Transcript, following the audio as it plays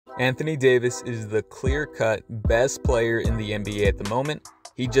Anthony Davis is the clear-cut best player in the NBA at the moment.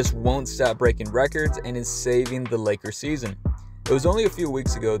 He just won't stop breaking records and is saving the Lakers season. It was only a few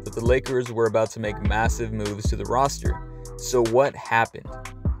weeks ago that the Lakers were about to make massive moves to the roster. So what happened?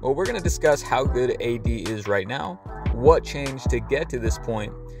 Well, we're going to discuss how good AD is right now, what changed to get to this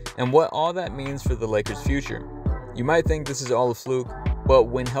point, and what all that means for the Lakers' future. You might think this is all a fluke, but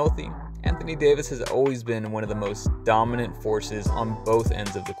when healthy, Anthony Davis has always been one of the most dominant forces on both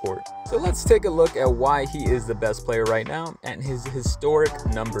ends of the court. So let's take a look at why he is the best player right now and his historic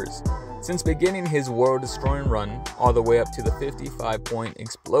numbers. Since beginning his world-destroying run all the way up to the 55-point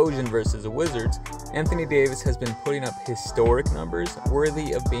explosion versus the Wizards, Anthony Davis has been putting up historic numbers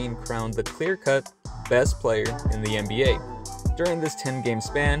worthy of being crowned the clear-cut best player in the NBA. During this 10-game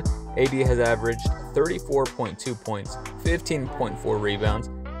span, AD has averaged 34.2 points, 15.4 rebounds,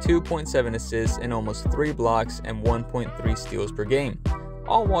 2.7 assists, and almost 3 blocks and 1.3 steals per game,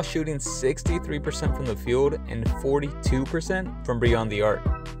 all while shooting 63% from the field and 42% from beyond the arc.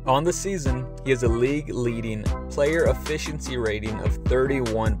 On the season, he has a league-leading player efficiency rating of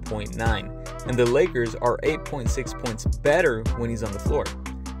 31.9, and the Lakers are 8.6 points better when he's on the floor.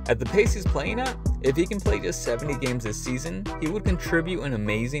 At the pace he's playing at, if he can play just 70 games this season, he would contribute an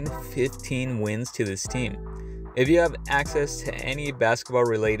amazing 15 wins to this team. If you have access to any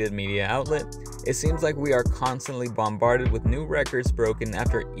basketball-related media outlet, it seems like we are constantly bombarded with new records broken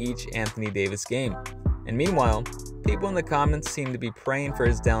after each Anthony Davis game. And meanwhile, people in the comments seem to be praying for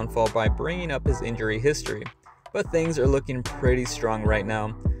his downfall by bringing up his injury history. But things are looking pretty strong right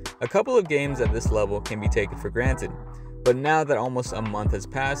now. A couple of games at this level can be taken for granted. But now that almost a month has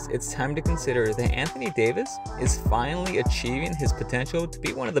passed, it's time to consider that Anthony Davis is finally achieving his potential to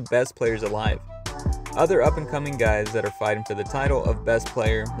be one of the best players alive. Other up-and-coming guys that are fighting for the title of best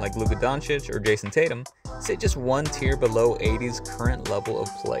player, like Luka Doncic or Jason Tatum, sit just one tier below AD's current level of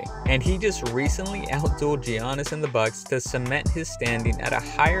play. And he just recently outdueled Giannis and the Bucks to cement his standing at a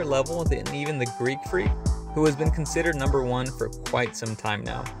higher level than even the Greek Freak, who has been considered number one for quite some time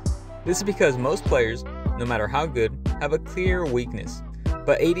now. This is because most players, no matter how good, have a clear weakness.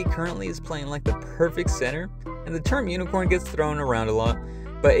 But AD currently is playing like the perfect center, and the term unicorn gets thrown around a lot,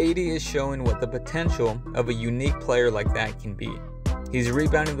 but AD is showing what the potential of a unique player like that can be. He's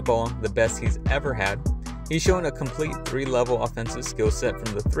rebounding the ball the best he's ever had. He's showing a complete 3-level offensive skill set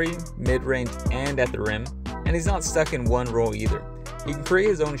from the 3, mid-range, and at the rim, and he's not stuck in one role either. He can create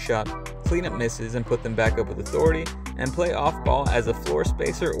his own shot, clean up misses and put them back up with authority, and play off ball as a floor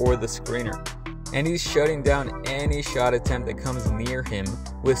spacer or the screener. And he's shutting down any shot attempt that comes near him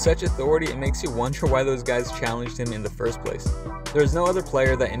with such authority it makes you wonder why those guys challenged him in the first place. There's no other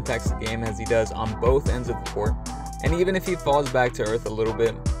player that impacts the game as he does on both ends of the court, and even if he falls back to earth a little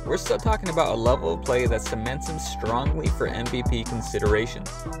bit, we're still talking about a level of play that cements him strongly for MVP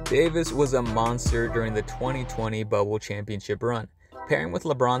considerations. Davis was a monster during the 2020 Bubble Championship run, pairing with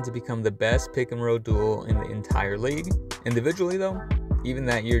LeBron to become the best pick-and-roll duo in the entire league. Individually though, even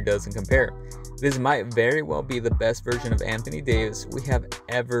that year doesn't compare. This might very well be the best version of Anthony Davis we have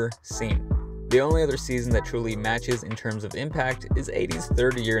ever seen. The only other season that truly matches in terms of impact is AD's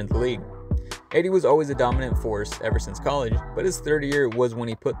third year in the league. AD was always a dominant force ever since college, but his third year was when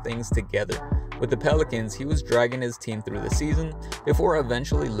he put things together. With the Pelicans, he was dragging his team through the season before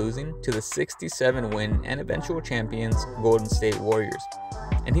eventually losing to the 67-win and eventual champions Golden State Warriors.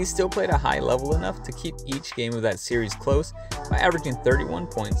 And he still played a high level enough to keep each game of that series close by averaging 31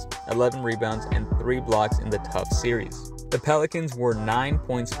 points, 11 rebounds, and 3 blocks in the tough series. The Pelicans were 9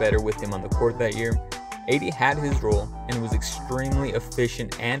 points better with him on the court that year. AD had his role and was extremely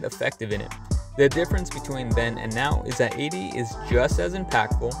efficient and effective in it. The difference between then and now is that AD is just as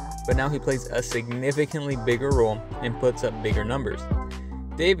impactful, but now he plays a significantly bigger role and puts up bigger numbers.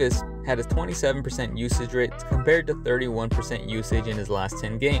 Davis had a 27% usage rate compared to 31% usage in his last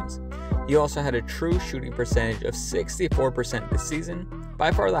 10 games. He also had a true shooting percentage of 64% this season,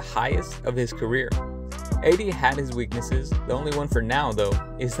 by far the highest of his career. AD had his weaknesses. The only one for now, though,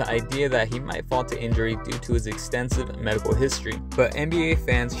 is the idea that he might fall to injury due to his extensive medical history. But NBA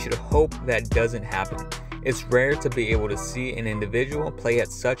fans should hope that doesn't happen. It's rare to be able to see an individual play at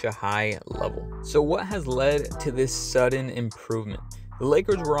such a high level. So what has led to this sudden improvement? The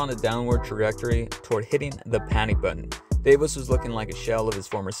Lakers were on a downward trajectory toward hitting the panic button. Davis was looking like a shell of his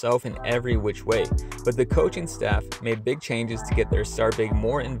former self in every which way, but the coaching staff made big changes to get their star big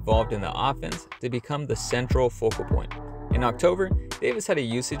more involved in the offense to become the central focal point. In October, Davis had a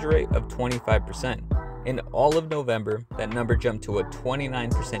usage rate of 25%. In all of November, that number jumped to a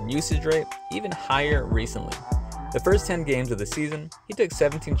 29% usage rate, even higher recently. The first 10 games of the season, he took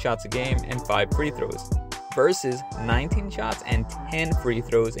 17 shots a game and 5 free throws. versus 19 shots and 10 free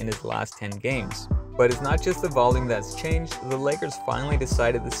throws in his last 10 games. But it's not just the volume that's changed. The Lakers finally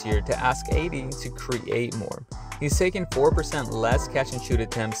decided this year to ask AD to create more. He's taken 4% less catch and shoot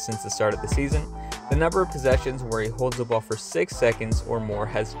attempts since the start of the season. The number of possessions where he holds the ball for 6 seconds or more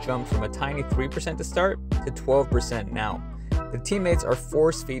has jumped from a tiny 3% to start to 12% now. The teammates are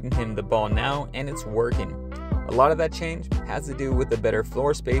force feeding him the ball now, and it's working. A lot of that change has to do with the better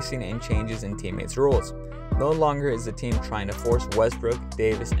floor spacing and changes in teammates' roles. No longer is the team trying to force Westbrook,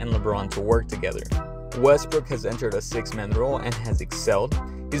 Davis, and LeBron to work together. Westbrook has entered a 6-man role and has excelled.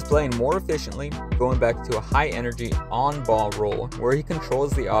 He's playing more efficiently, going back to a high-energy, on-ball role where he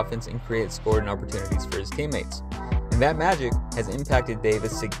controls the offense and creates scoring opportunities for his teammates. And that magic has impacted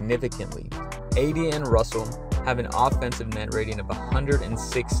Davis significantly. AD and Russell have an offensive net rating of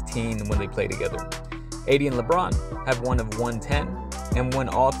 116 when they play together. AD and LeBron have one of 110, and when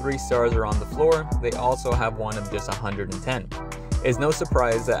all 3 stars are on the floor, they also have one of just 110. It's no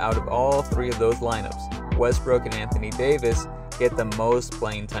surprise that out of all 3 of those lineups, Westbrook and Anthony Davis get the most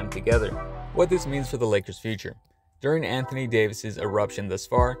playing time together. What this means for the Lakers' future. During Anthony Davis's eruption thus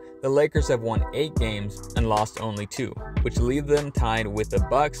far, the Lakers have won 8 games and lost only 2, which leave them tied with the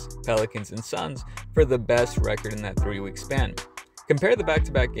Bucks, Pelicans, and Suns for the best record in that 3-week span. Compare the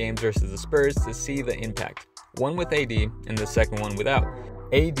back-to-back games versus the Spurs to see the impact. One with AD and the second one without.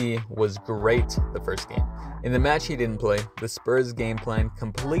 AD was great the first game. In the match he didn't play, the Spurs' game plan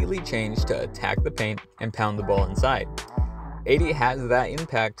completely changed to attack the paint and pound the ball inside. AD has that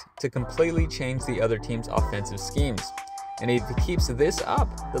impact to completely change the other team's offensive schemes. And if he keeps this up,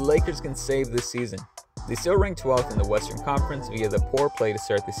 the Lakers can save this season. They still rank 12th in the Western Conference via the poor play to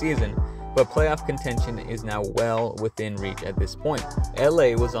start the season, but playoff contention is now well within reach at this point.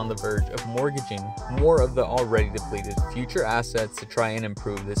 LA was on the verge of mortgaging more of the already depleted future assets to try and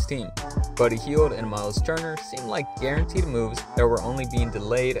improve this team. Buddy Hield and Miles Turner seemed like guaranteed moves that were only being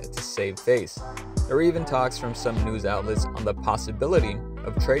delayed to save face. There were even talks from some news outlets on the possibility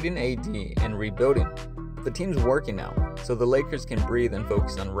of trading AD and rebuilding. The team's working now, so the Lakers can breathe and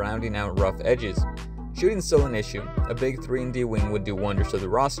focus on rounding out rough edges. Shooting's still an issue. A big 3-and-D wing would do wonders to the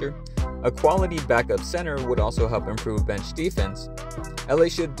roster. A quality backup center would also help improve bench defense. LA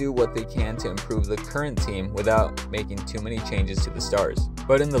should do what they can to improve the current team without making too many changes to the stars.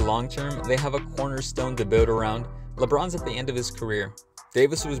 But in the long term, they have a cornerstone to build around. LeBron's at the end of his career.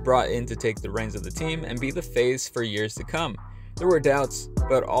 Davis was brought in to take the reins of the team and be the face for years to come. There were doubts,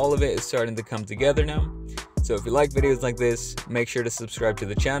 but all of it is starting to come together now. So if you like videos like this, make sure to subscribe to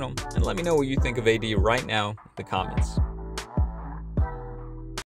the channel and let me know what you think of AD right now in the comments.